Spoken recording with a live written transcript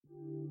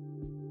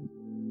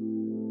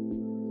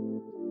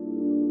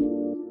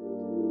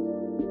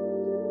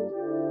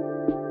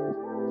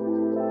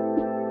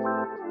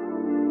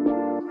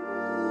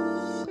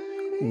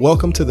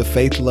Welcome to the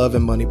Faith, Love,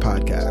 and Money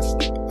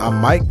podcast.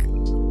 I'm Mike.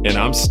 And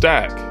I'm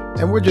Stack.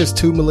 And we're just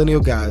two millennial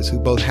guys who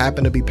both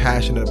happen to be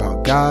passionate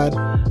about God,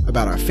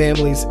 about our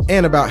families,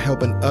 and about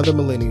helping other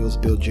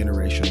millennials build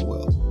generational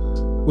wealth,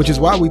 which is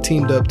why we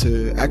teamed up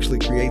to actually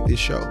create this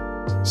show.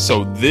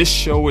 So this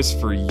show is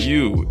for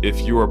you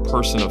if you're a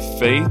person of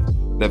faith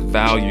that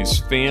values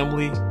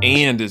family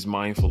and is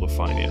mindful of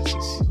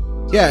finances.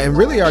 Yeah, and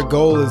really our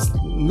goal is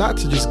not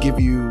to just give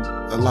you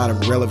a lot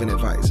of relevant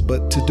advice,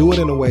 but to do it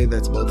in a way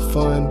that's both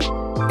fun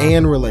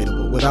and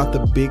relatable without the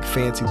big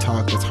fancy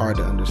talk that's hard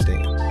to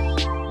understand.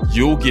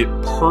 You'll get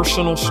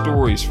personal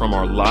stories from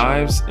our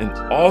lives and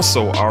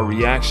also our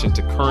reaction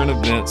to current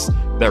events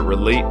that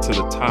relate to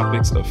the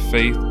topics of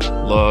faith,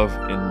 love,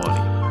 and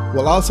money.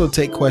 We'll also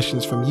take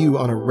questions from you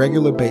on a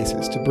regular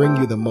basis to bring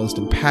you the most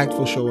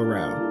impactful show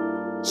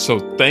around. So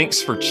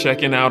thanks for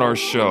checking out our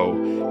show,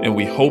 and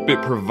we hope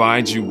it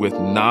provides you with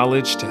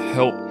knowledge to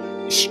help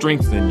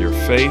strengthen your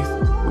faith,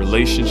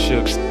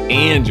 relationships,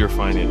 and your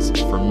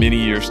finances for many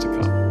years to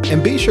come.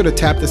 And be sure to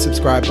tap the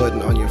subscribe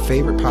button on your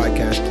favorite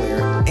podcast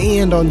player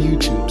and on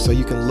YouTube so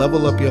you can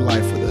level up your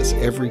life with us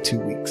every 2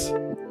 weeks.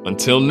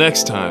 Until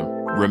next time,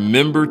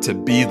 remember to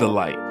be the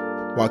light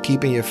while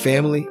keeping your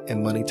family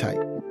and money tight.